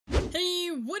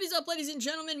What is up, ladies and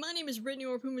gentlemen? My name is Brittany,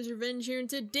 or Puma's Revenge here, and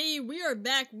today we are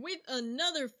back with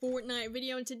another Fortnite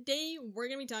video, and today we're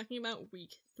going to be talking about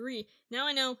week 3. Now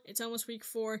I know, it's almost week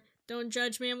 4. Don't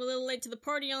judge me, I'm a little late to the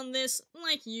party on this.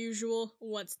 Like usual,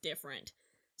 what's different?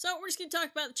 So we're just going to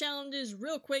talk about the challenges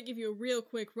real quick, give you a real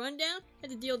quick rundown.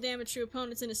 Have to deal damage to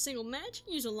opponents in a single match,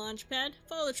 use a launch pad,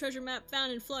 follow the treasure map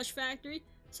found in Flush Factory,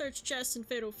 search chests in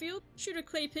Fatal Field, shoot a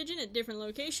clay pigeon at different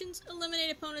locations,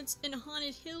 eliminate opponents in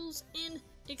Haunted Hills, and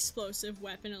explosive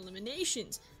weapon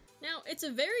eliminations. Now, it's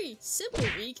a very simple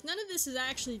week. None of this is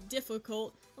actually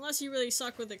difficult, unless you really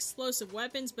suck with explosive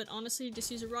weapons, but honestly,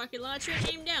 just use a rocket launcher and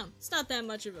aim down. It's not that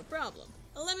much of a problem.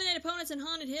 Eliminate opponents in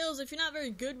Haunted Hills. If you're not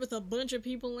very good with a bunch of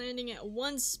people landing at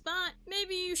one spot,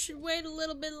 maybe you should wait a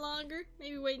little bit longer.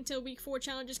 Maybe wait until week 4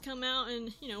 challenges come out,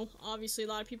 and, you know, obviously a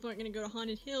lot of people aren't going to go to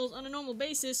Haunted Hills on a normal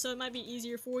basis, so it might be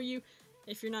easier for you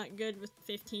if you're not good with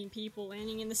 15 people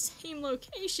landing in the same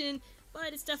location.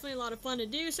 But it's definitely a lot of fun to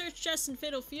do. Search chests in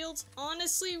Fatal Fields,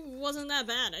 honestly, wasn't that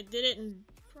bad. I did it in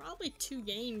probably 2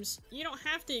 games. You don't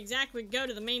have to exactly go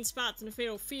to the main spots in the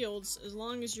Fatal Fields, as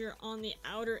long as you're on the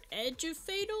outer edge of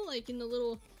Fatal, like in the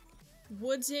little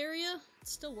woods area. It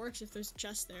still works if there's a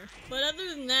chest there. But other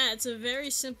than that, it's a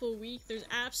very simple week. There's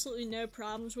absolutely no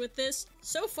problems with this.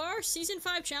 So far, Season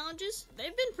 5 challenges, they've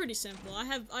been pretty simple.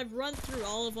 I've run through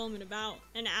all of them in about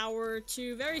an hour or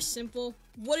 2. Very simple.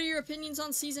 What are your opinions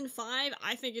on Season 5?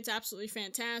 I think it's absolutely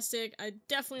fantastic. I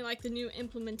definitely like the new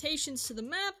implementations to the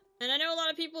map. And I know a lot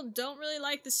of people don't really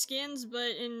like the skins,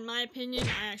 but in my opinion,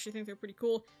 I actually think they're pretty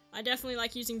cool. I definitely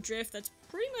like using drift. That's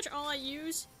pretty much all I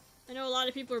use. I know a lot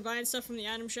of people are buying stuff from the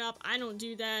item shop. I don't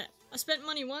do that. I spent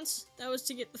money once. That was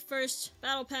to get the first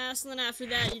battle pass, and then after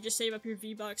that, you just save up your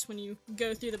V-Bucks when you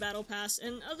go through the battle pass.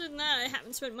 And other than that, I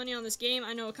haven't spent money on this game.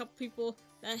 I know a couple people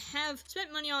that have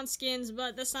spent money on skins,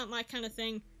 but that's not my kind of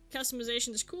thing. Customization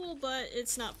is cool, but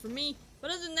it's not for me. But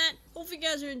other than that, hopefully you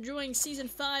guys are enjoying Season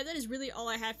 5. That is really all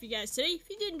I have for you guys today. If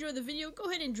you did enjoy the video, go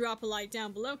ahead and drop a like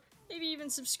down below. Maybe even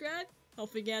subscribe.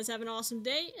 Hopefully you guys have an awesome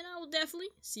day, and I will definitely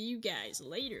see you guys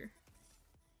later.